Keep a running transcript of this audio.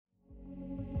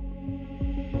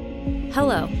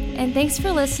Hello, and thanks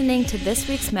for listening to this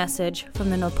week's message from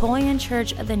the Napoleon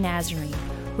Church of the Nazarene,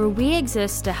 where we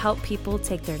exist to help people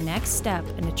take their next step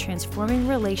in a transforming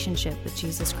relationship with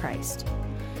Jesus Christ.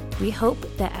 We hope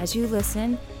that as you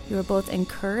listen, you are both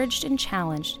encouraged and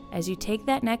challenged as you take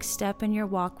that next step in your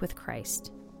walk with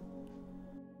Christ.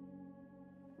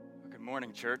 Good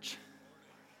morning, church.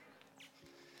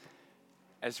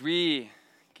 Can you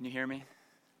hear me?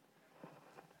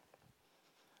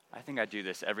 I think I do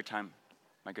this every time.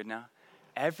 Am I good now?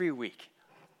 Every week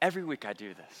I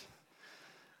do this.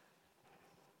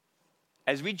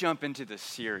 As we jump into this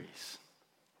series,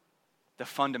 the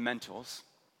fundamentals,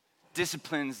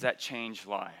 disciplines that change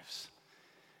lives,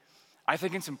 I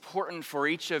think it's important for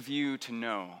each of you to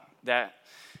know that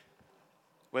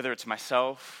whether it's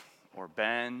myself or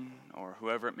Ben or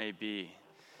whoever it may be,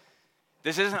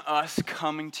 this isn't us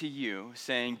coming to you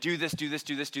saying, do this,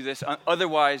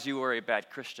 otherwise you are a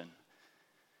bad Christian.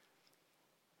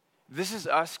 This is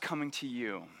us coming to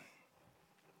you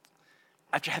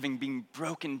after having been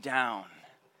broken down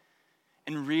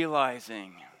and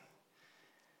realizing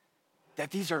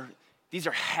that these are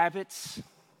habits,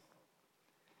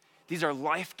 these are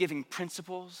life-giving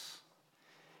principles,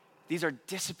 these are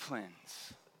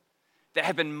disciplines that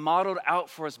have been modeled out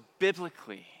for us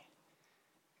biblically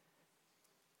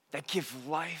that give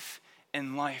life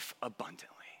and life abundantly.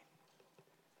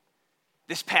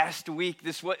 This past week,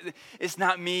 it's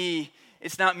not me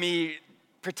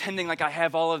pretending like I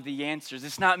have all of the answers.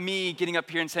 It's not me getting up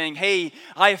here and saying, hey,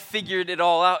 I have figured it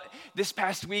all out. This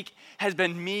past week has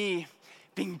been me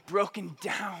being broken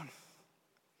down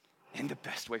in the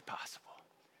best way possible.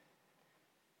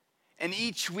 And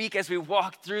each week as we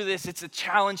walk through this, it's a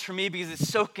challenge for me because it's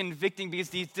so convicting,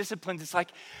 because these disciplines, it's like,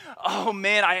 oh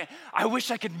man, I wish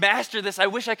I could master this. I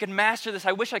wish I could master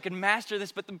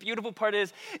this. But the beautiful part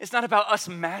is, it's not about us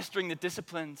mastering the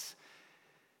disciplines,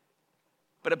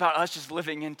 but about us just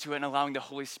living into it and allowing the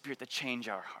Holy Spirit to change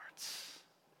our hearts.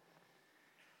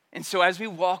 And so as we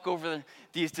walk over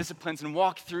these disciplines and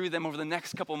walk through them over the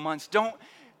next couple months,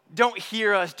 don't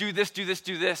hear us do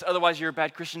this, otherwise you're a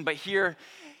bad Christian, but hear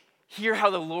how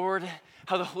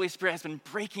the Holy Spirit has been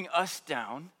breaking us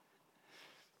down,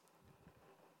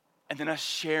 and then us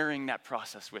sharing that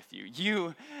process with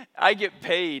you. I get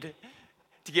paid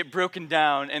to get broken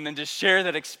down and then just share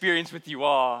that experience with you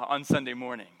all on Sunday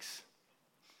mornings.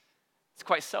 It's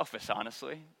quite selfish,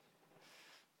 honestly.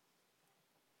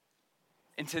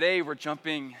 And today we're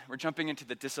jumping into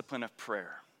the discipline of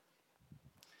prayer.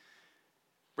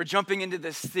 We're jumping into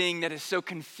this thing that is so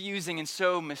confusing and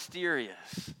so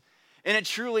mysterious. And it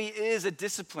truly is a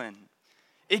discipline.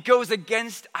 It goes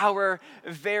against our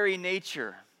very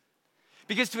nature.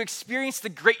 Because to experience the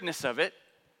greatness of it,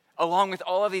 along with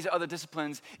all of these other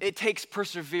disciplines, it takes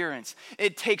perseverance.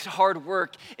 It takes hard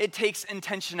work. It takes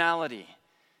intentionality.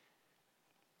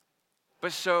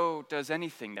 But so does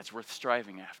anything that's worth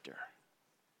striving after.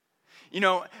 You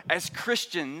know, as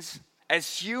Christians,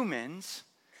 as humans,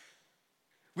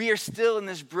 we are still in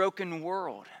this broken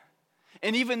world.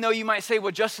 And even though you might say,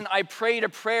 well, Justin, I prayed a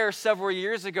prayer several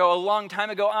years ago, a long time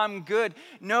ago, I'm good.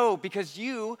 No, because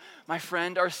you, my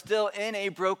friend, are still in a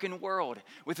broken world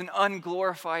with an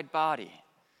unglorified body.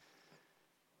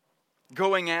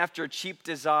 Going after cheap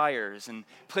desires and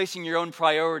placing your own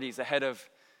priorities ahead of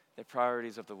the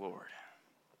priorities of the Lord.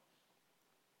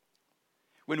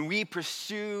 When we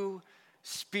pursue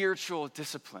spiritual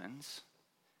disciplines,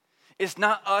 it's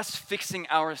not us fixing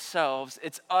ourselves.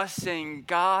 It's us saying,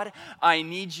 God, I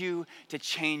need you to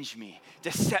change me,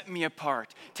 to set me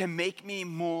apart, to make me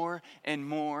more and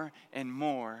more and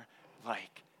more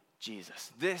like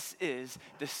Jesus. This is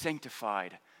the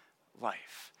sanctified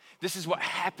life. This is what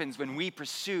happens when we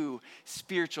pursue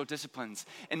spiritual disciplines.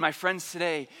 And my friends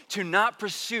today, to not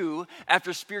pursue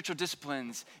after spiritual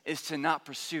disciplines is to not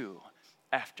pursue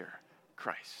after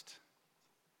Christ.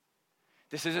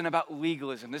 This isn't about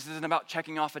legalism. This isn't about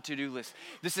checking off a to-do list.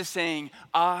 This is saying,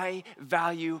 I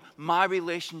value my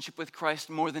relationship with Christ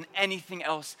more than anything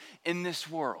else in this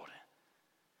world.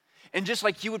 And just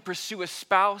like you would pursue a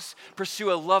spouse, pursue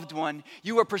a loved one,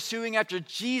 you are pursuing after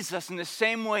Jesus in the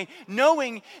same way,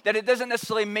 knowing that it doesn't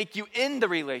necessarily make you in the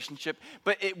relationship,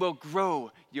 but it will grow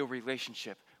your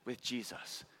relationship with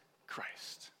Jesus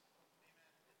Christ.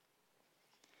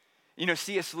 You know,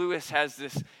 C.S. Lewis has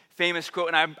this famous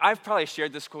quote, and I've probably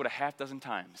shared this quote a half dozen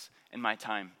times in my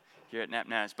time here at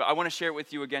NapNaz, but I want to share it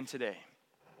with you again today.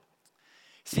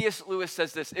 C.S. Lewis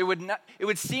says this, it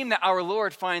would seem that our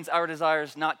Lord finds our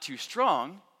desires not too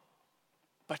strong,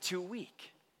 but too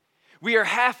weak. We are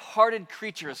half-hearted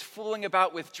creatures fooling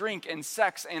about with drink and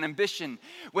sex and ambition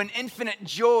when infinite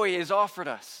joy is offered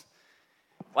us.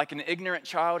 like an ignorant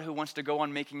child who wants to go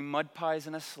on making mud pies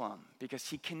in a slum because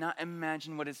he cannot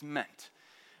imagine what is meant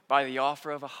by the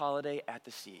offer of a holiday at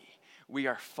the sea. We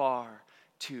are far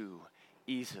too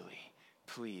easily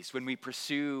pleased. When we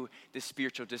pursue the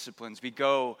spiritual disciplines, we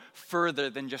go further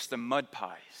than just the mud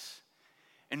pies,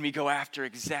 and we go after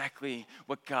exactly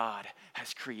what God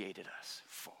has created us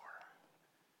for.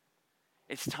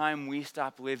 It's time we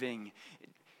stop living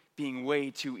being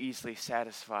way too easily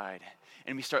satisfied,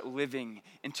 and we start living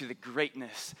into the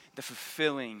greatness, the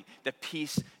fulfilling, the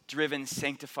peace-driven,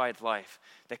 sanctified life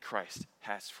that Christ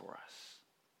has for us.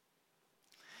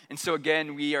 And so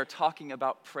again, we are talking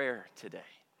about prayer today.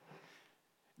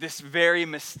 This very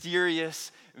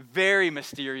mysterious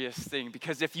thing,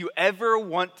 because if you ever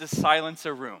want to silence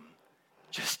a room,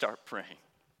 just start praying.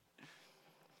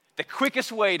 The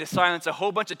quickest way to silence a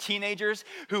whole bunch of teenagers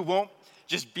who won't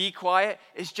just be quiet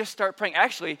is just start praying.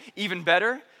 Actually, even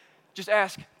better, just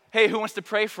ask, hey, who wants to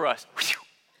pray for us?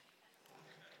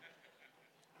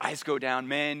 Eyes go down,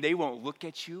 man, they won't look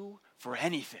at you for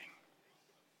anything.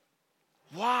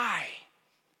 Why?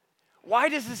 Why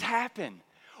does this happen?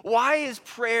 Why is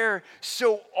prayer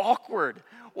so awkward?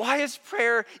 Why is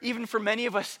prayer, even for many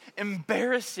of us,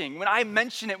 embarrassing? When I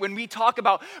mention it, when we talk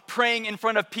about praying in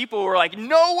front of people, we're like,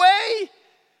 no way!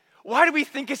 Why do we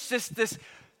think it's just this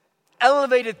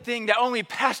elevated thing that only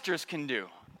pastors can do?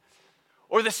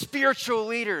 Or the spiritual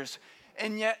leaders?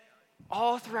 And yet,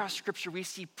 all throughout Scripture, we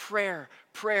see prayer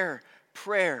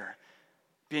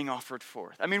being offered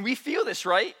forth. I mean, we feel this,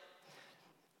 right?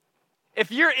 If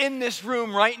you're in this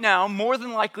room right now, more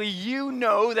than likely you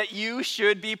know that you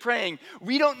should be praying.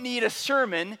 We don't need a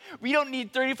sermon. We don't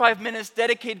need 35 minutes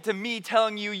dedicated to me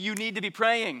telling you you need to be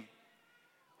praying.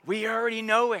 We already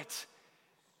know it.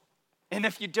 And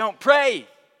if you don't pray,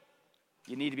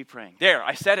 you need to be praying. There,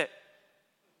 I said it.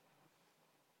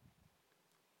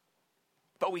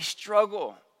 But we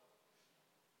struggle.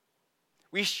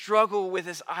 We struggle with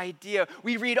this idea.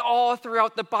 We read all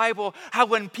throughout the Bible how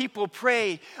when people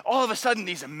pray, all of a sudden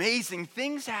these amazing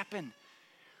things happen.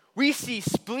 We see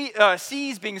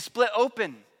seas being split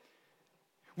open.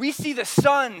 We see the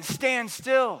sun stand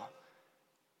still.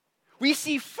 We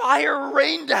see fire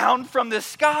rain down from the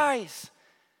skies.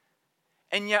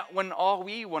 And yet when all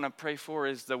we want to pray for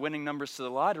is the winning numbers to the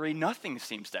lottery, nothing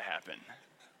seems to happen.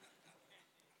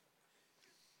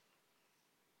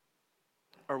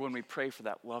 Or when we pray for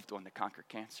that loved one to conquer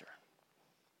cancer,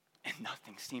 and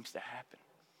nothing seems to happen.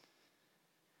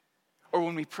 Or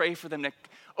when we pray for them to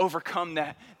overcome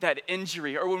that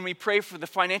injury, or when we pray for the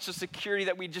financial security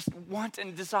that we just want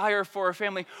and desire for our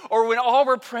family, or when all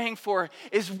we're praying for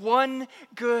is one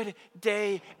good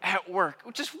day at work,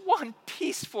 just one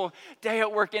peaceful day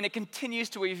at work, and it continues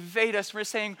to evade us. We're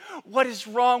saying, what is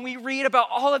wrong? We read about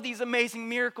all of these amazing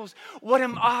miracles. What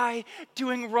am I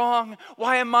doing wrong?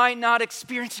 Why am I not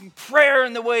experiencing prayer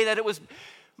in the way that it was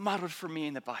modeled for me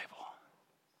in the Bible?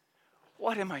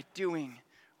 What am I doing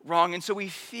wrong? And so we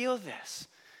feel this.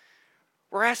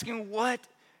 We're asking, what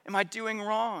am I doing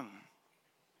wrong?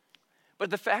 But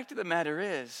the fact of the matter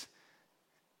is,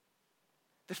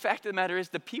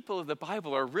 the people of the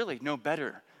Bible are really no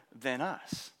better than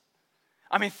us.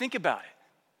 I mean, think about it.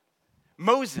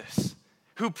 Moses,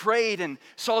 who prayed and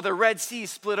saw the Red Sea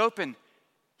split open,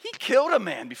 he killed a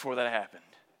man before that happened.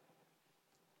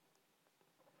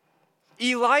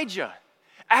 Elijah,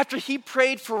 after he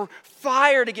prayed for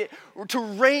fire to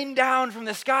rain down from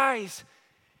the skies,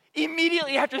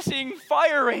 immediately after seeing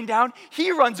fire rain down,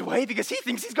 he runs away because he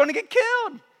thinks he's going to get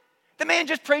killed. The man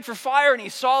just prayed for fire and he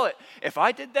saw it. If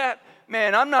I did that,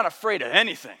 man, I'm not afraid of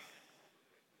anything.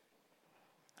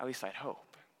 At least I'd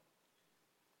hope.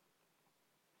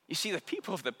 You see, the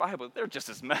people of the Bible, they're just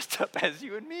as messed up as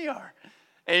you and me are.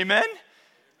 Amen?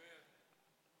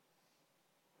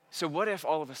 So what if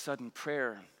all of a sudden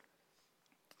prayer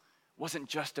wasn't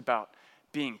just about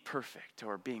being perfect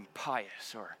or being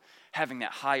pious or having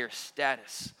that higher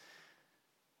status?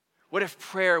 What if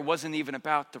prayer wasn't even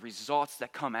about the results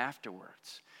that come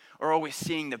afterwards or always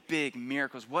seeing the big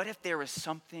miracles? What if there was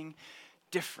something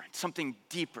different, something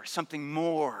deeper, something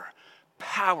more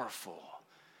powerful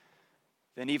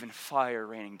than even fire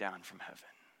raining down from heaven?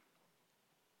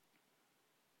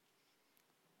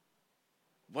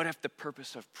 What if the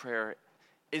purpose of prayer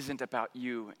isn't about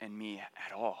you and me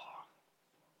at all?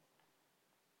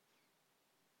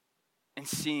 And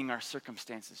seeing our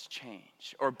circumstances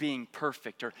change, or being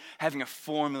perfect, or having a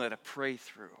formula to pray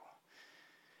through.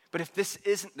 But if this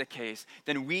isn't the case,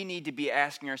 then we need to be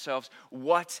asking ourselves,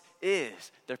 what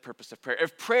is the purpose of prayer?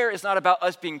 If prayer is not about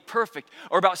us being perfect,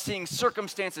 or about seeing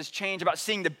circumstances change, about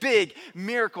seeing the big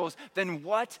miracles, then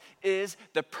what is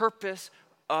the purpose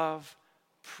of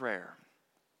prayer.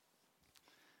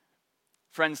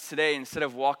 Friends, today, instead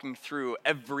of walking through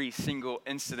every single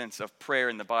incidence of prayer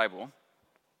in the Bible,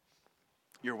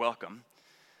 you're welcome,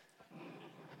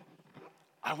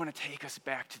 I want to take us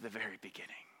back to the very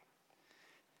beginning.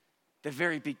 The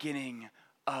very beginning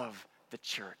of the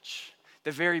church.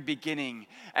 The very beginning,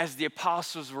 as the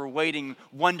apostles were waiting,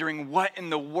 wondering what in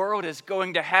the world is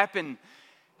going to happen.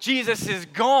 Jesus is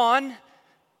gone.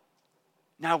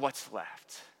 Now what's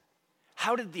left?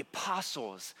 How did the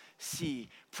apostles see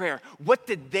prayer? What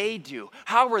did they do?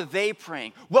 How were they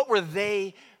praying? What were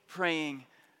they praying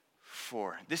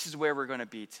for? This is where we're going to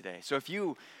be today. So if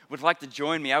you would like to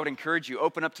join me, I would encourage you,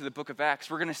 open up to the book of Acts.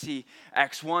 We're going to see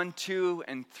Acts 1, 2,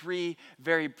 and 3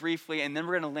 very briefly, and then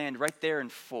we're going to land right there in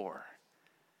 4.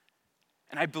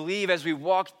 And I believe as we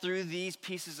walk through these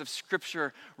pieces of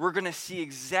Scripture, we're going to see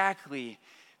exactly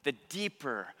the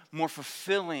deeper, more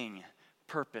fulfilling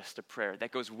purpose to prayer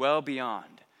that goes well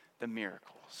beyond the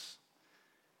miracles.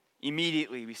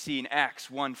 Immediately, we see in Acts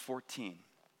 1:14.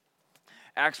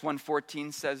 Acts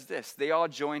 1:14 says this: they all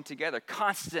joined together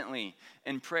constantly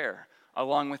in prayer,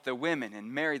 along with the women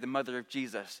and Mary, the mother of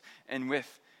Jesus, and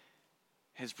with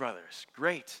his brothers.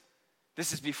 Great.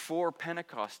 This is before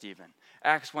Pentecost even.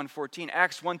 Acts 1:14.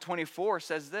 Acts 1:24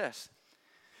 says this: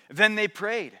 then they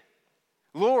prayed,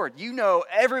 Lord, you know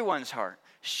everyone's heart.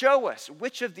 Show us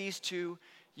which of these two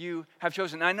you have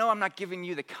chosen. I know I'm not giving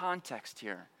you the context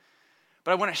here,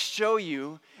 but I want to show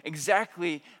you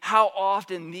exactly how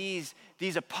often these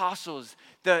apostles,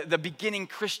 the beginning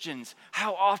Christians,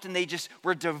 how often they just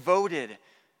were devoted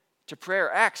to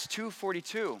prayer. Acts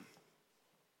 2:42.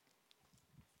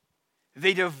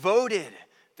 They devoted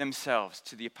themselves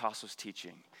to the apostles'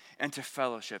 teaching and to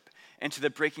fellowship and to the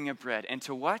breaking of bread and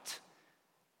to what?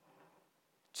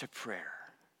 To prayer.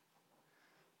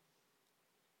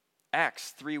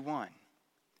 Acts 3:1.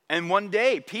 And one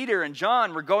day, Peter and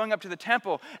John were going up to the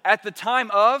temple at the time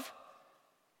of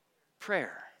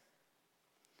prayer.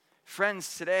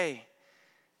 Friends, today,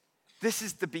 this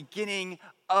is the beginning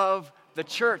of the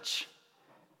church.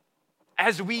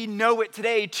 As we know it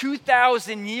today,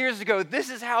 2,000 years ago, this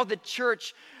is how the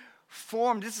church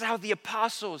formed. This is how the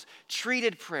apostles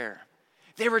treated prayer.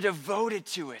 They were devoted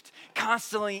to it,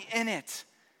 constantly in it.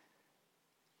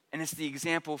 And it's the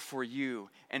example for you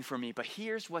and for me. But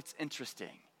here's what's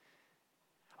interesting.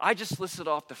 I just listed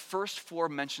off the first 4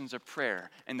 mentions of prayer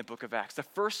in the book of Acts. The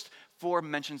first 4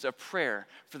 mentions of prayer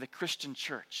for the Christian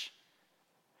church.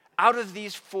 Out of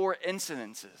these 4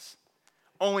 incidences,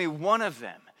 only one of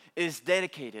them is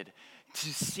dedicated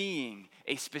to seeing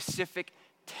a specific,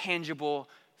 tangible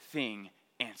thing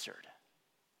answered.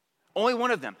 Only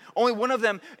one of them. Only one of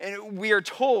them, and we are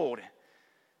told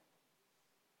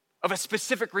of a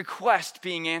specific request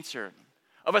being answered,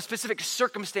 of a specific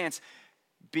circumstance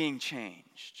being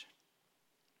changed.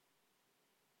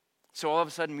 So all of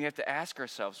a sudden we have to ask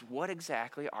ourselves, what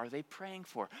exactly are they praying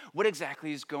for? What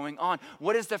exactly is going on?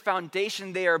 What is the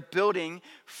foundation they are building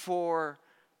for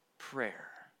prayer?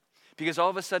 Because all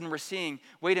of a sudden we're seeing,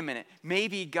 wait a minute,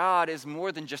 maybe God is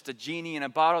more than just a genie in a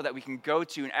bottle that we can go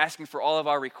to and asking for all of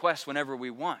our requests whenever we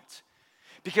want.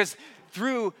 Because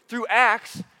through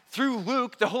Acts, through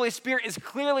Luke, the Holy Spirit is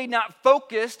clearly not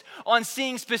focused on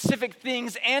seeing specific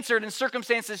things answered and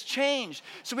circumstances changed.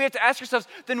 So we have to ask ourselves,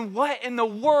 then what in the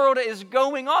world is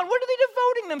going on? What are they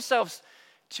devoting themselves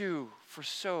to for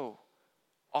so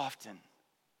often?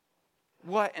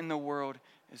 What in the world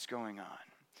is going on?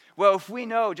 Well, if we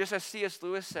know, just as C.S.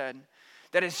 Lewis said,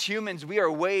 that as humans we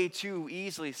are way too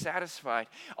easily satisfied,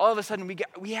 all of a sudden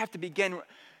we have to begin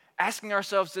asking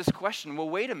ourselves this question. Well,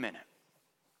 wait a minute.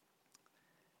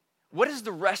 What does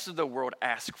the rest of the world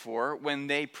ask for when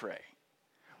they pray?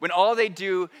 When all they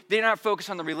do, they're not focused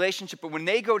on the relationship, but when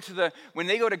they go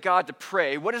to God to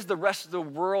pray, what is the rest of the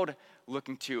world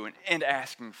looking to and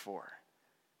asking for?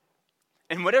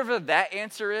 And whatever that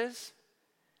answer is,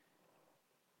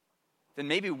 then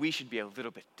maybe we should be a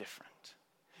little bit different.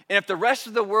 And if the rest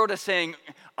of the world is saying,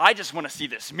 I just want to see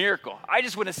this miracle, I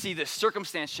just want to see this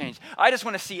circumstance change, I just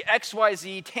want to see X, Y,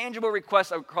 Z, tangible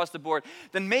requests across the board,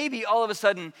 then maybe all of a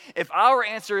sudden, if our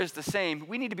answer is the same,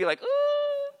 we need to be like,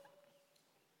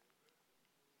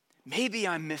 maybe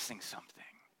I'm missing something.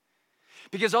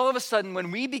 Because all of a sudden,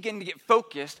 when we begin to get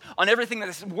focused on everything that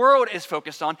this world is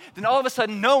focused on, then all of a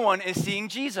sudden, no one is seeing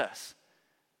Jesus.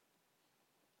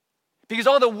 Because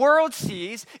all the world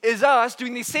sees is us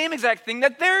doing the same exact thing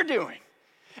that they're doing.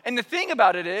 And the thing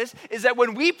about it is that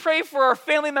when we pray for our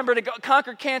family member to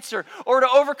conquer cancer or to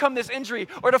overcome this injury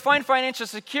or to find financial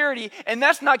security, and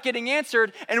that's not getting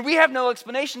answered, and we have no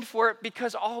explanation for it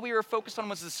because all we were focused on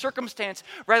was the circumstance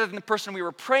rather than the person we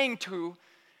were praying to,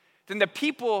 then the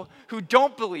people who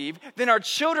don't believe, then our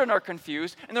children are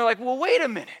confused, and they're like, well, wait a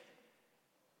minute.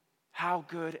 How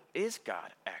good is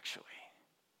God actually?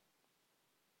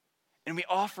 And we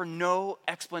offer no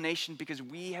explanation because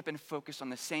we have been focused on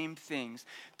the same things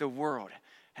the world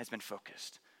has been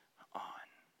focused on.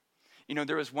 You know,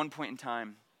 there was one point in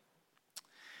time,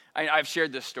 I've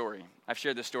shared this story. I've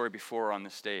shared this story before on the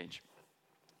stage.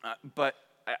 But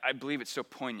I believe it's so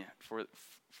poignant for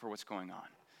what's going on.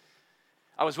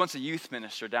 I was once a youth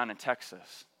minister down in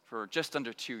Texas for just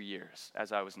under 2 years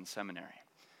as I was in seminary.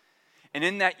 And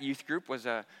in that youth group was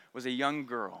a young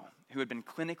girl who had been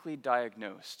clinically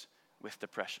diagnosed with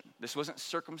depression. This wasn't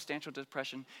circumstantial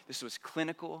depression. This was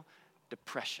clinical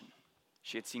depression.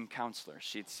 She had seen counselors.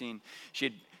 She had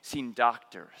seen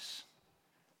doctors.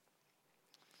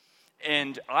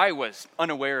 And I was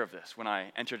unaware of this when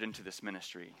I entered into this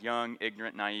ministry, young,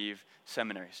 ignorant, naive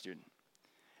seminary student.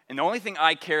 And the only thing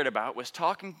I cared about was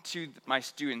talking to my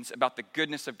students about the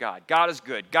goodness of God. God is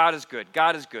good, God is good,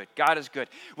 God is good, God is good.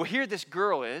 Well, here this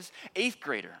girl is, 8th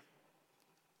grader,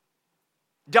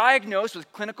 diagnosed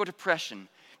with clinical depression.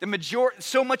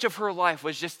 So much of her life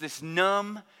was just this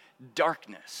numb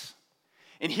darkness.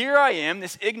 And here I am,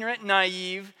 this ignorant,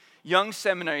 naive, young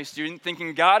seminary student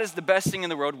thinking God is the best thing in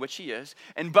the world, which he is,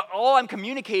 but all I'm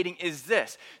communicating is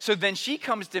this. So then she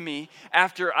comes to me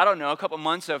after, I don't know, a couple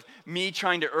months of me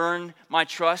trying to earn my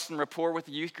trust and rapport with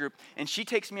the youth group, and she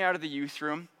takes me out of the youth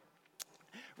room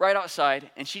right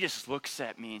outside, and she just looks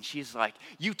at me, and she's like,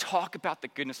 you talk about the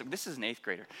goodness of, this is an 8th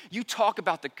grader, you talk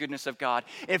about the goodness of God.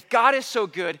 If God is so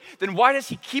good, then why does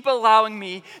he keep allowing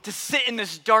me to sit in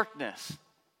this darkness?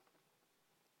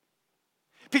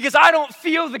 Because I don't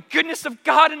feel the goodness of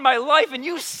God in my life, and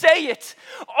you say it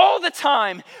all the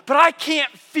time, but I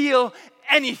can't feel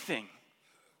anything.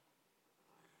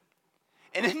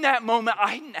 And in that moment,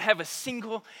 I didn't have a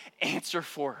single answer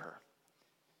for her.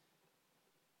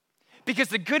 Because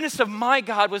the goodness of my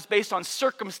God was based on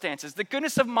circumstances. The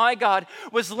goodness of my God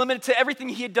was limited to everything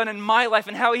he had done in my life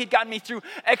and how he had gotten me through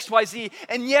X, Y, Z.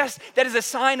 And yes, that is a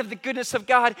sign of the goodness of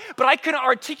God, but I couldn't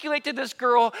articulate to this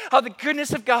girl how the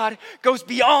goodness of God goes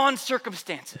beyond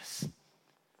circumstances.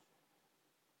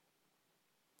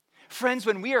 Friends,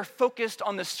 when we are focused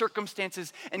on the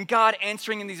circumstances and God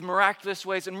answering in these miraculous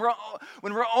ways, and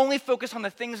when we're only focused on the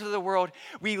things of the world,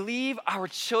 we leave our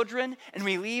children and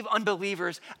we leave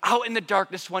unbelievers out in the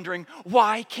darkness wondering,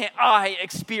 why can't I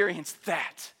experience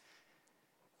that?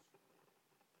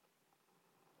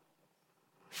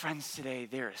 Friends, today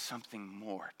there is something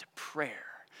more to prayer,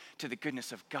 to the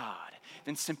goodness of God,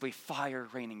 than simply fire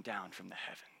raining down from the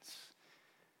heavens.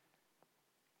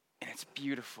 And it's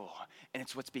beautiful, and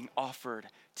it's what's being offered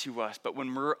to us. But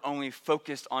when we're only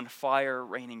focused on fire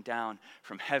raining down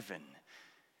from heaven,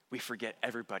 we forget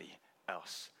everybody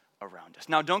else around us.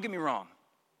 Now, don't get me wrong.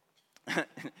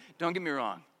 Don't get me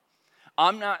wrong.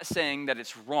 I'm not saying that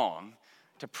it's wrong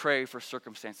to pray for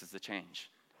circumstances to change.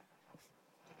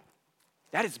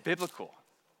 That is biblical.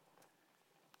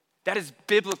 That is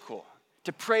biblical.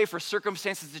 To pray for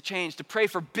circumstances to change, to pray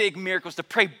for big miracles, to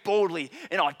pray boldly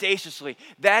and audaciously.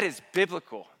 That is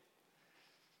biblical.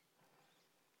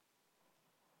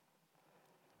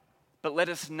 But let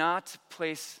us not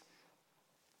place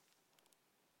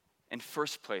in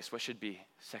first place what should be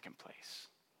second place.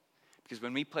 Because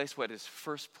when we place what is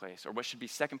first place, or what should be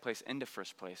second place into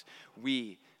first place,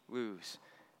 we lose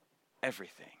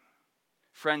everything.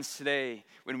 Friends, today,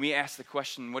 when we ask the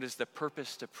question, what is the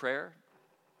purpose to prayer?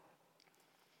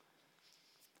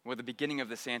 Well, the beginning of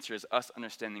this answer is us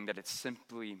understanding that it's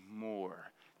simply more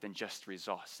than just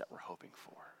results that we're hoping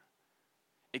for.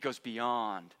 It goes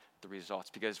beyond the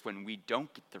results, because when we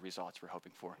don't get the results we're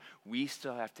hoping for, we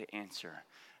still have to answer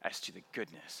as to the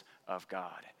goodness of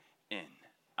God in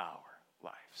our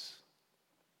lives.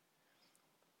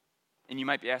 And you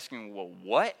might be asking, well,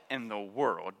 what in the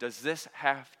world does this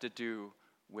have to do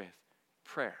with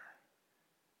prayer?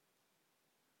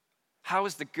 How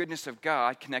is the goodness of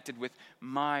God connected with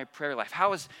my prayer life?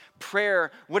 How is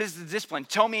prayer, what is the discipline?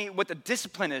 Tell me what the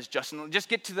discipline is, Justin. Just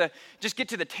get to the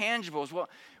tangibles. Well,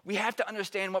 we have to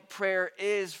understand what prayer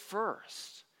is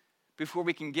first before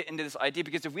we can get into this idea.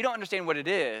 Because if we don't understand what it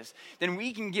is, then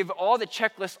we can give all the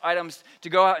checklist items to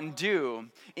go out and do,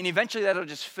 and eventually that'll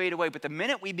just fade away. But the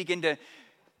minute we begin to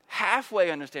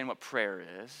halfway understand what prayer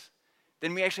is,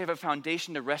 then we actually have a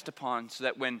foundation to rest upon, so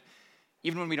that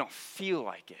even when we don't feel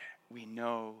like it, we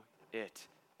know it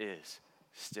is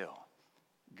still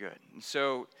good. And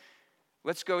so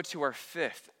let's go to our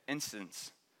 5th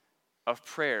instance of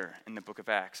prayer in the book of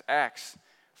Acts. Acts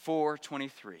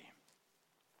 4:23.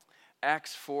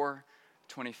 Acts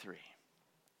 4:23.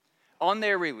 On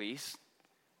their release,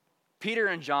 Peter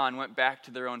and John went back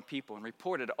to their own people and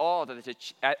reported all that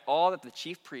the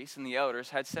chief priests and the elders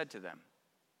had said to them.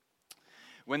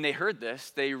 When they heard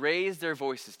this, they raised their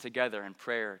voices together in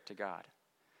prayer to God.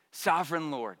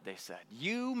 Sovereign Lord, they said,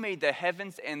 you made the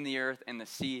heavens and the earth and the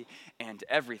sea and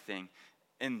everything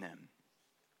in them.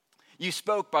 You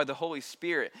spoke by the Holy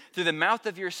Spirit through the mouth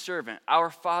of your servant, our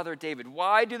father David.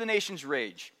 Why do the nations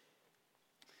rage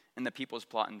and the peoples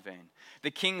plot in vain?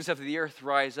 The kings of the earth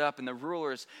rise up, and the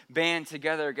rulers band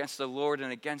together against the Lord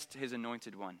and against his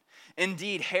anointed one.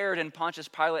 Indeed, Herod and Pontius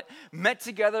Pilate met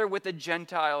together with the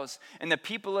Gentiles and the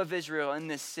people of Israel in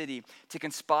this city to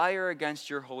conspire against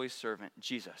your holy servant,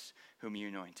 Jesus, whom you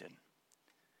anointed.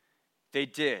 They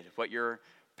did what your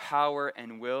power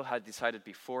and will had decided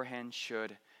beforehand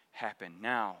should happen.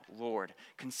 Now, Lord,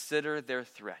 consider their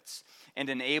threats and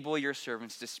enable your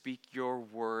servants to speak your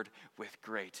word with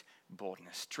great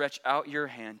boldness. Stretch out your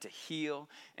hand to heal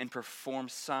and perform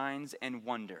signs and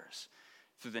wonders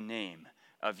through the name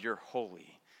of your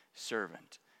holy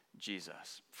servant,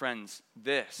 Jesus. Friends,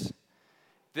 this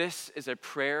is a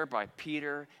prayer by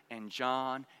Peter and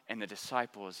John and the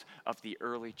disciples of the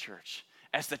early church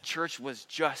as the church was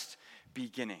just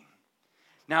beginning.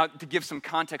 Now, to give some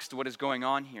context to what is going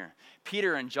on here,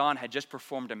 Peter and John had just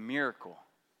performed a miracle.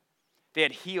 They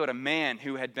had healed a man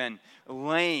who had been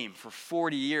lame for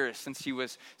 40 years since he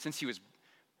was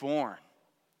born.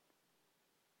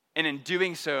 And in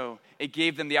doing so, it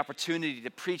gave them the opportunity to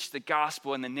preach the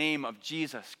gospel in the name of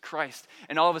Jesus Christ.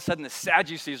 And all of a sudden, the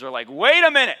Sadducees are like, wait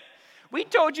a minute, we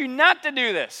told you not to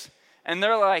do this. And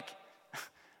they're like,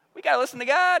 we got to listen to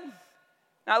God,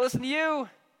 not listen to you.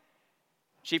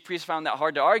 Chief priests found that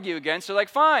hard to argue against. So they're like,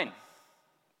 fine.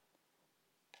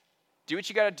 Do what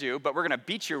you got to do, but we're going to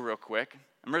beat you real quick,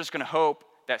 and we're just going to hope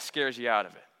that scares you out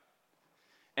of it.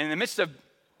 And in the midst of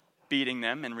beating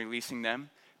them and releasing them,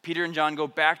 Peter and John go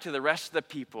back to the rest of the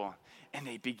people, and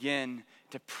they begin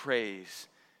to praise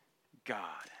God.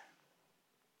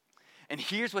 And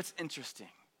here's what's interesting.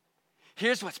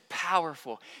 Here's what's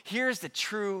powerful. Here's the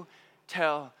true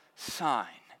tell sign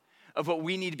of what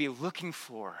we need to be looking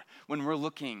for when we're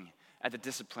looking at the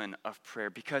discipline of prayer.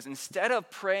 Because instead of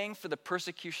praying for the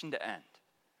persecution to end,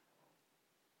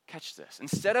 catch this,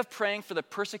 instead of praying for the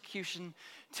persecution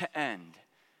to end,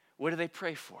 what do they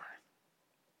pray for?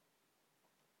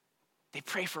 They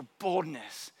pray for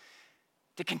boldness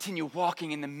to continue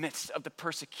walking in the midst of the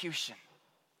persecution.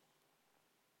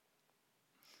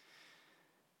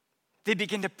 They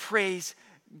begin to praise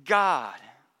God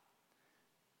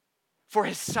for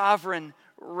his sovereign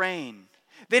reign.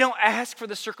 They don't ask for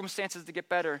the circumstances to get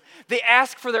better. They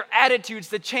ask for their attitudes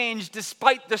to change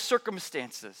despite the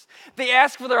circumstances. They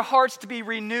ask for their hearts to be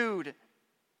renewed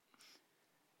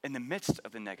in the midst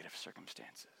of the negative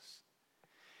circumstances.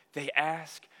 They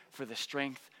ask for the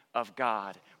strength of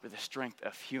God where the strength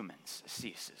of humans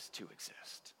ceases to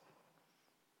exist.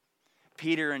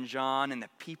 Peter and John and the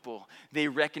people, they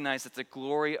recognize that the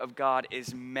glory of God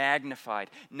is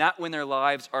magnified, not when their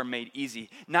lives are made easy,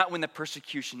 not when the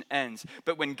persecution ends,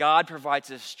 but when God provides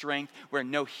us strength where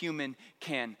no human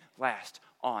can last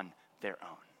on their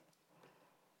own.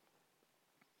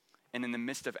 And in the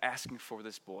midst of asking for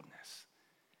this boldness,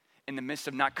 in the midst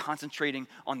of not concentrating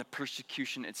on the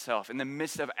persecution itself, in the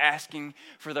midst of asking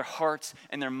for their hearts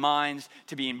and their minds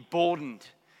to be emboldened,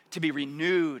 to be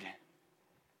renewed,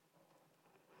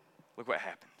 look what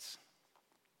happens.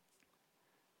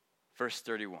 Verse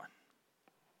 31.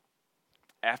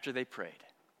 After they prayed,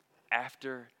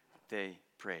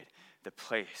 the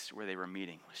place where they were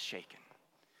meeting was shaken.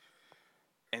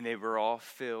 And they were all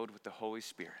filled with the Holy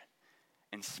Spirit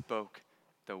and spoke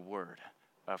the word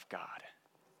of God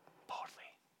boldly.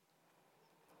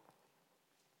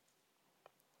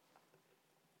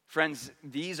 Friends,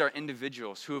 these are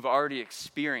individuals who have already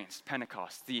experienced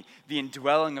Pentecost, the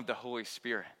indwelling of the Holy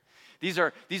Spirit. These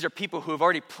are people who have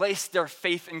already placed their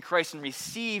faith in Christ and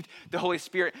received the Holy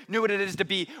Spirit, knew what it is to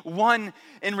be one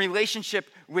in relationship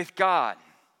with God.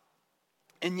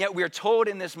 And yet we are told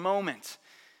in this moment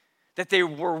that they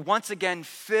were once again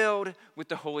filled with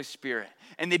the Holy Spirit.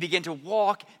 And they began to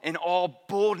walk in all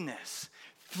boldness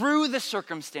through the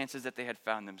circumstances that they had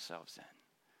found themselves in.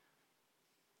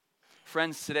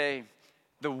 Friends, today,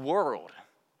 the world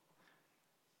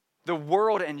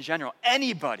in general,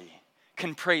 anybody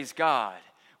can praise God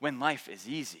when life is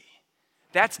easy.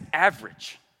 That's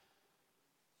average.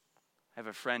 I have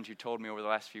a friend who told me over the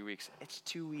last few weeks, it's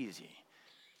too easy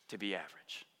to be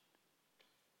average.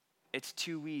 It's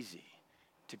too easy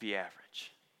to be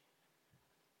average.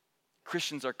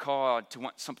 Christians are called to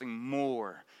want something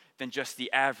more than just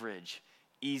the average,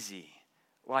 easy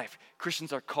life.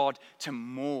 Christians are called to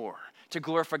more, to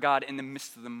glorify God in the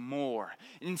midst of the more.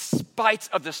 In spite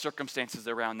of the circumstances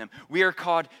around them, we are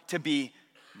called to be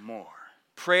more.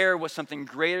 Prayer was something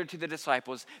greater to the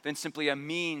disciples than simply a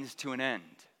means to an end.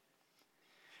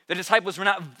 The disciples were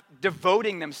not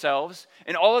devoting themselves,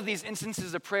 in all of these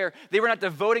instances of prayer, they were not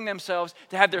devoting themselves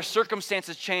to have their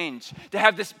circumstances change, to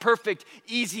have this perfect,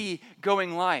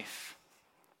 easy-going life.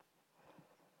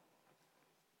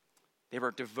 They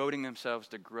were devoting themselves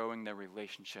to growing their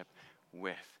relationship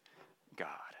with God.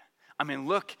 I mean,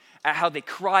 look at how they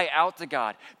cry out to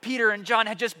God. Peter and John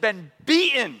had just been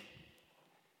beaten.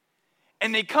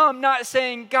 And they come not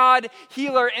saying, God,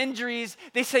 heal our injuries.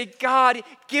 They say, God,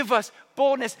 give us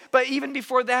boldness. But even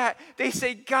before that, they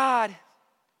say, God,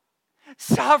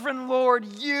 sovereign Lord,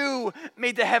 you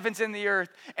made the heavens and the earth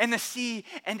and the sea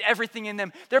and everything in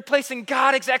them. They're placing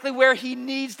God exactly where he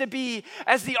needs to be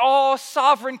as the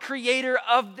all-sovereign creator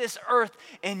of this earth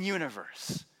and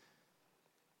universe.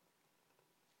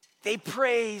 They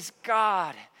praise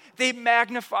God. They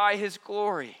magnify his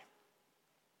glory.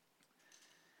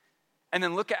 And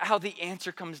then look at how the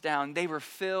answer comes down. They were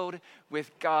filled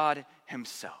with God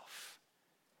himself.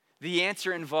 The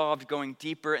answer involved going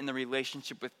deeper in the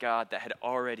relationship with God that had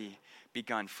already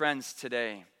begun. Friends,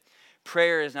 today,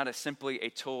 prayer is not simply a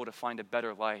tool to find a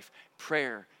better life.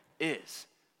 Prayer is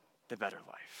the better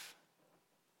life.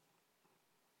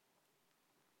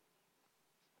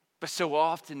 But so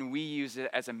often we use it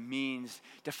as a means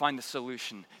to find the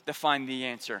solution, to find the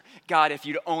answer. God, if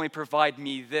you'd only provide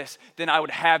me this, then I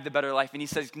would have the better life. And he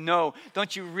says, no,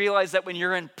 don't you realize that when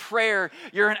you're in prayer,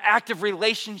 you're in active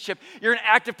relationship, you're an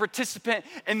active participant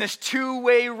in this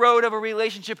two-way road of a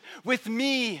relationship with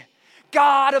me,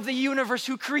 God of the universe,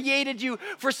 who created you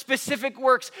for specific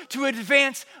works to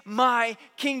advance my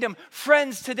kingdom.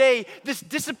 Friends, today, this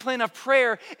discipline of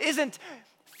prayer isn't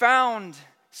found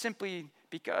simply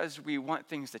because we want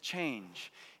things to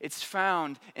change. It's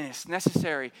found and it's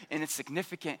necessary and it's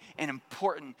significant and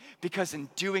important because in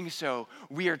doing so,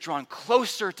 we are drawn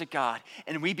closer to God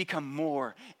and we become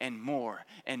more and more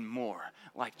and more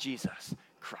like Jesus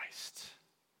Christ.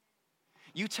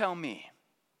 You tell me,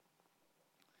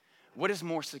 what is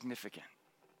more significant?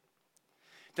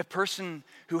 The person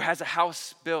who has a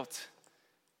house built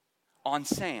on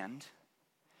sand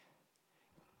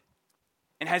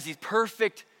and has these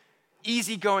perfect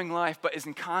easygoing life, but is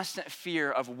in constant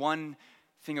fear of one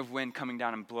thing of wind coming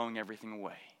down and blowing everything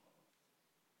away.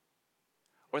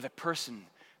 Or the person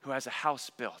who has a house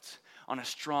built on a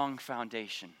strong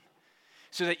foundation,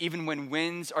 so that even when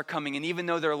winds are coming, and even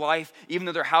though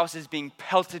their house is being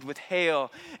pelted with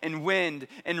hail and wind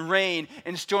and rain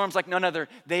and storms like none other,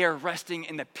 they are resting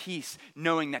in the peace,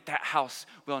 knowing that that house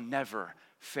will never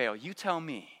fail. You tell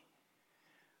me,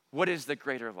 what is the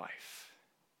greater life?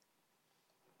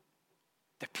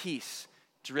 The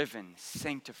peace-driven,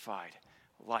 sanctified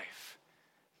life.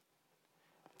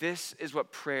 This is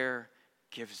what prayer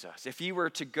gives us. If you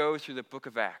were to go through the book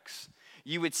of Acts,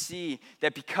 you would see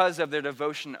that because of their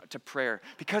devotion to prayer,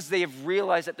 because they have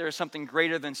realized that there is something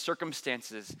greater than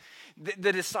circumstances,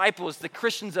 the disciples, the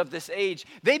Christians of this age,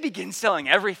 they begin selling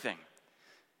everything.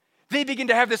 They begin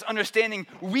to have this understanding,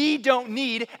 we don't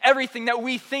need everything that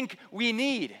we think we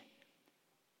need.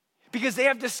 Because they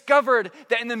have discovered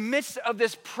that in the midst of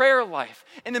this prayer life,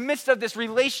 in the midst of this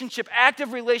relationship,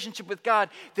 active relationship with God,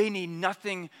 they need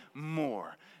nothing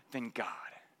more than God.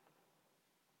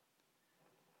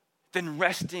 Than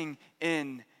resting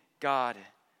in God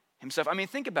himself. I mean,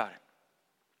 think about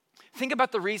it. Think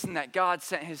about the reason that God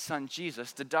sent his son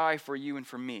Jesus to die for you and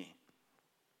for me.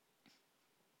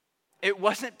 It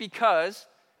wasn't because,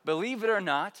 believe it or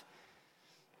not,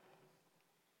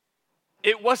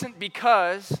 it wasn't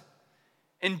because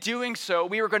in doing so,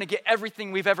 we were going to get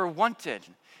everything we've ever wanted.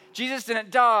 Jesus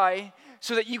didn't die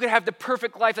so that you could have the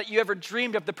perfect life that you ever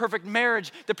dreamed of, the perfect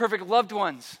marriage, the perfect loved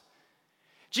ones.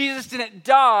 Jesus didn't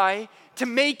die to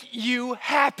make you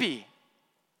happy.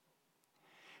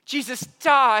 Jesus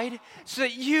died so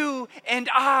that you and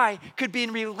I could be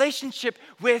in relationship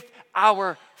with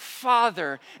our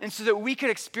Father, and so that we could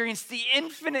experience the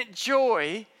infinite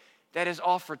joy that is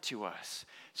offered to us,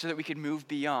 so that we could move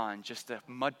beyond just the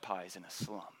mud pies in a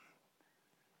slum.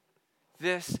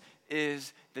 This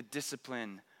is the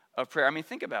discipline of prayer. I mean,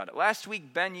 think about it. Last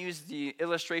week, Ben used the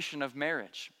illustration of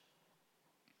marriage.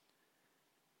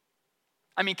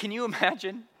 I mean, can you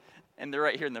imagine? And they're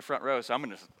right here in the front row, so I'm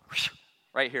going to,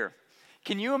 right here.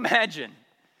 Can you imagine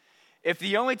if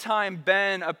the only time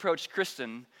Ben approached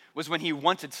Kristen was when he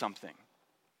wanted something?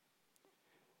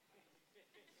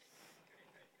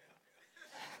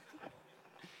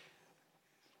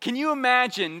 Can you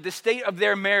imagine the state of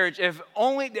their marriage if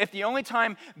the only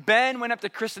time Ben went up to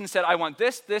Kristen and said, I want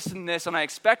this, this, and this, and I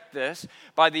expect this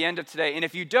by the end of today. And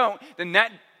if you don't, then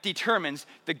that determines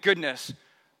the goodness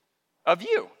of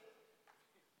you.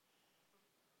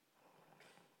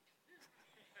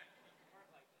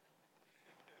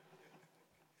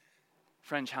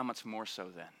 Friends, how much more so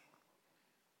then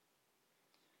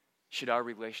should our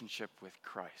relationship with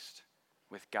Christ,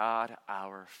 with God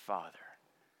our Father,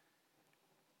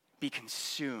 be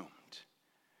consumed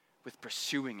with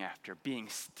pursuing after, being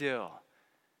still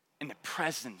in the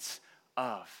presence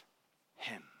of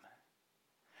Him?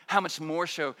 How much more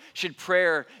so should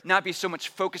prayer not be so much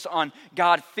focused on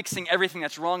God fixing everything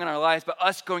that's wrong in our lives, but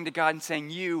us going to God and saying,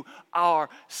 you are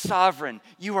sovereign,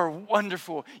 you are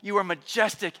wonderful, you are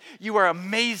majestic, you are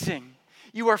amazing,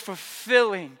 you are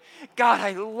fulfilling. God,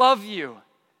 I love you.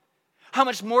 How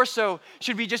much more so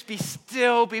should we just be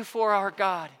still before our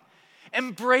God,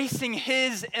 embracing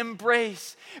His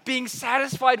embrace, being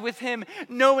satisfied with Him,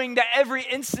 knowing that every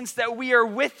instance that we are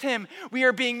with Him, we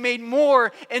are being made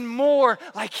more and more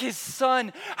like His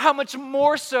Son. How much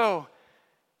more so?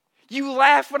 You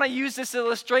laugh when I use this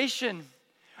illustration.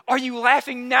 Are you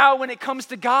laughing now when it comes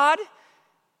to God?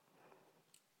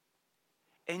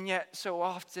 And yet, so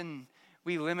often,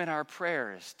 we limit our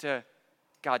prayers to,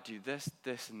 God, do this,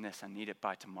 this, and this. I need it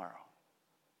by tomorrow.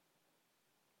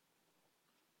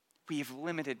 We have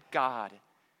limited God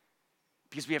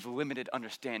because we have limited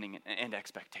understanding and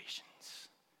expectations.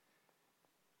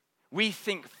 We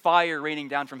think fire raining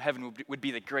down from heaven would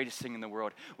be the greatest thing in the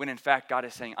world, when in fact God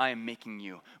is saying, I am making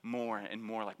you more and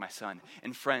more like my Son.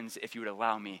 And friends, if you would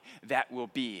allow me, that will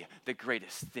be the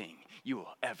greatest thing you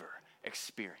will ever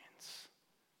experience.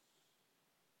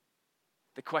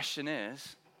 The question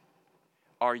is,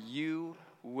 are you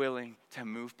willing to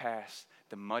move past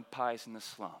the mud pies in the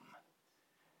slum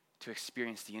to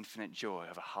experience the infinite joy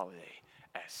of a holiday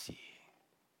at sea?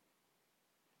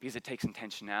 Because it takes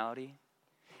intentionality,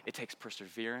 it takes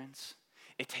perseverance,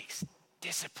 it takes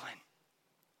discipline.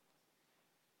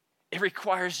 It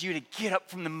requires you to get up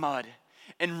from the mud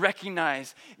and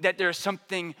recognize that there's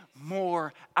something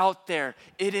more out there.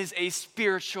 It is a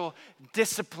spiritual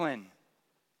discipline.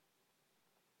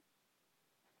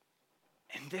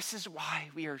 And this is why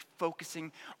we are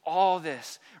focusing all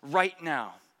this right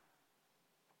now.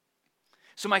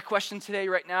 So my question today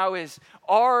right now is,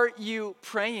 are you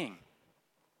praying?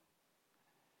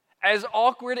 As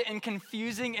awkward and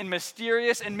confusing and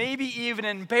mysterious and maybe even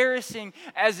embarrassing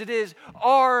as it is,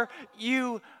 are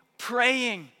you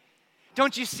praying?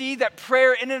 Don't you see that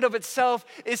prayer in and of itself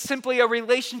is simply a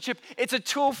relationship? It's a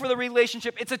tool for the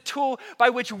relationship. It's a tool by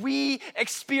which we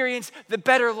experience the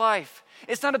better life.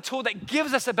 It's not a tool that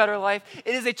gives us a better life.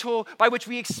 It is a tool by which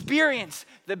we experience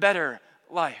the better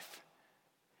life.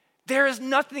 There is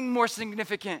nothing more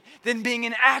significant than being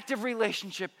in active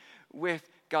relationship with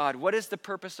God. What is the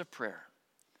purpose of prayer?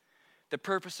 The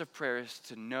purpose of prayer is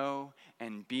to know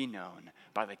and be known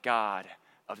by the God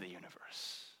of the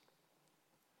universe.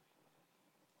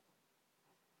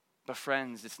 But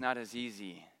friends, it's not as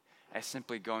easy as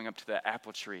simply going up to the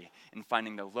apple tree and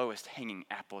finding the lowest hanging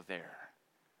apple there.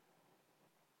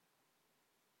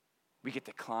 We get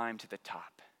to climb to the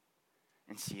top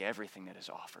and see everything that is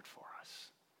offered for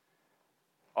us.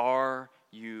 Are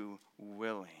you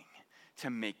willing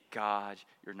to make God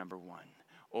your number one?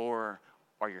 Or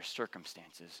are your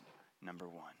circumstances number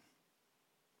one?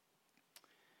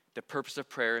 The purpose of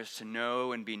prayer is to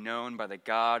know and be known by the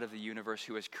God of the universe,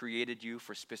 who has created you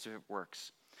for specific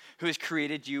works, who has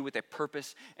created you with a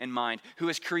purpose in mind, who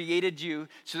has created you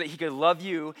so that He could love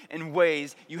you in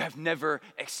ways you have never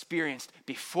experienced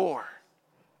before.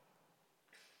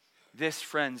 This,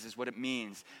 friends, is what it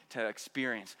means to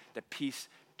experience the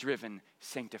peace-driven,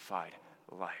 sanctified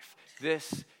life.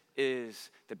 This is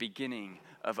the beginning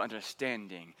of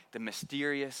understanding the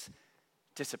mysterious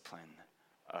discipline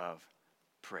of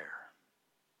prayer.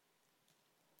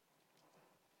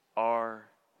 Are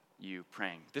you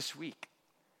praying this week?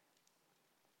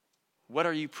 What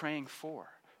are you praying for?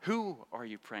 Who are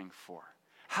you praying for?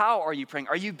 How are you praying?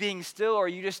 Are you being still, or are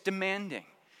you just demanding?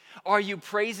 Are you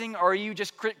praising, or are you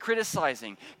just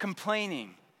criticizing,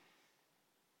 complaining?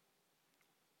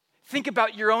 Think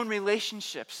about your own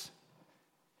relationships.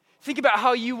 Think about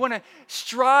how you want to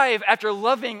strive after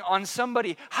loving on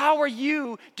somebody. How are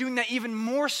you doing that even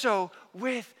more so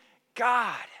with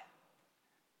God?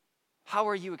 How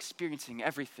are you experiencing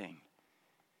everything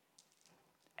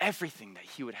that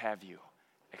He would have you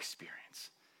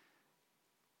experience?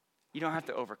 You don't have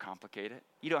to overcomplicate it.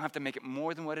 You don't have to make it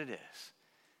more than what it is.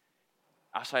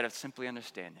 Outside of simply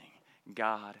understanding,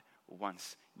 God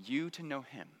wants you to know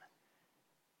Him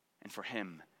and for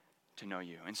him to know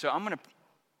you. And so I'm going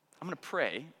to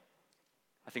pray.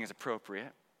 I think it's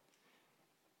appropriate.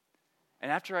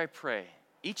 And after I pray,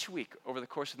 each week over the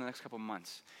course of the next couple of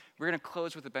months, we're going to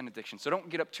close with a benediction. So don't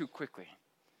get up too quickly.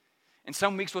 And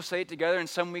some weeks we'll say it together, and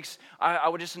some weeks I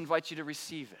would just invite you to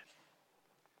receive it.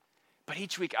 But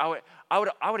each week I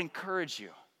would encourage you.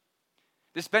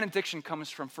 This benediction comes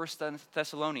from 1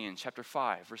 Thessalonians chapter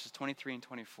 5, verses 23 and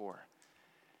 24.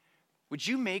 Would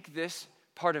you make this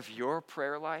part of your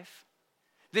prayer life?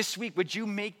 This week, would you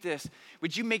make this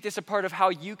a part of how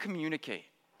you communicate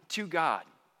to God?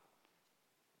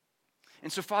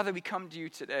 And so, Father, we come to you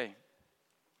today.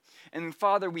 And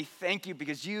Father, we thank you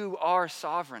because you are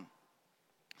sovereign.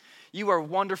 You are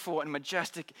wonderful and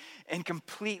majestic and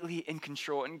completely in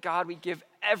control. And God, we give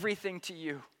everything to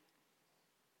you.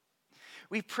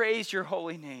 We praise your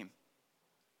holy name.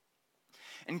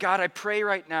 And God, I pray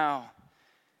right now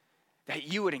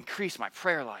that you would increase my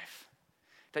prayer life,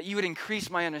 that you would increase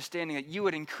my understanding, that you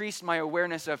would increase my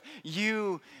awareness of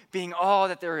you being all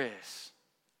that there is.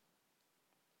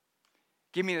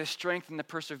 Give me the strength and the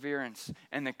perseverance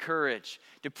and the courage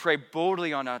to pray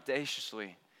boldly and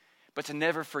audaciously, but to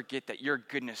never forget that your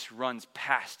goodness runs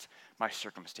past my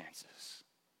circumstances.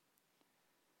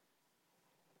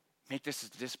 Make this a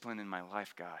discipline in my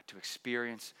life, God, to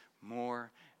experience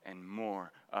more and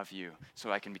more of you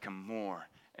so I can become more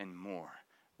and more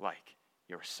like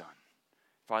your Son.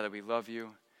 Father, we love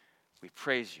you. We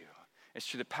praise you. It's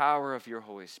through the power of your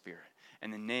Holy Spirit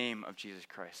and the name of Jesus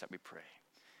Christ that we pray.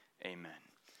 Amen.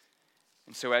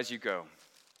 And so as you go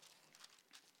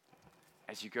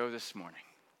this morning,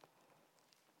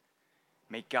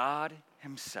 may God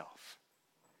himself,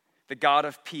 the God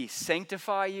of peace,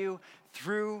 sanctify you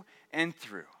through and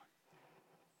through.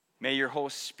 May your whole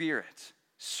spirit,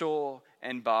 soul,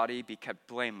 and body be kept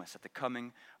blameless at the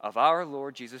coming of our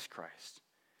Lord Jesus Christ.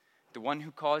 The one who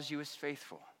calls you is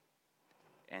faithful,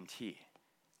 and he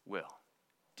will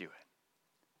do it.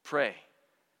 Pray.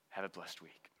 Have a blessed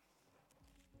week.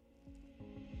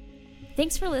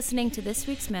 Thanks for listening to this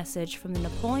week's message from the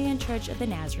Napoleon Church of the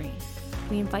Nazarene.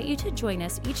 We invite you to join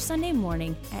us each Sunday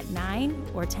morning at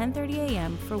 9 or 10:30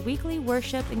 a.m. for weekly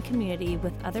worship and community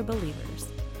with other believers.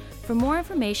 For more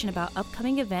information about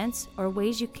upcoming events or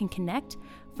ways you can connect,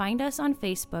 find us on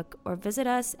Facebook or visit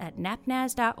us at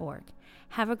napnaz.org.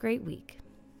 Have a great week.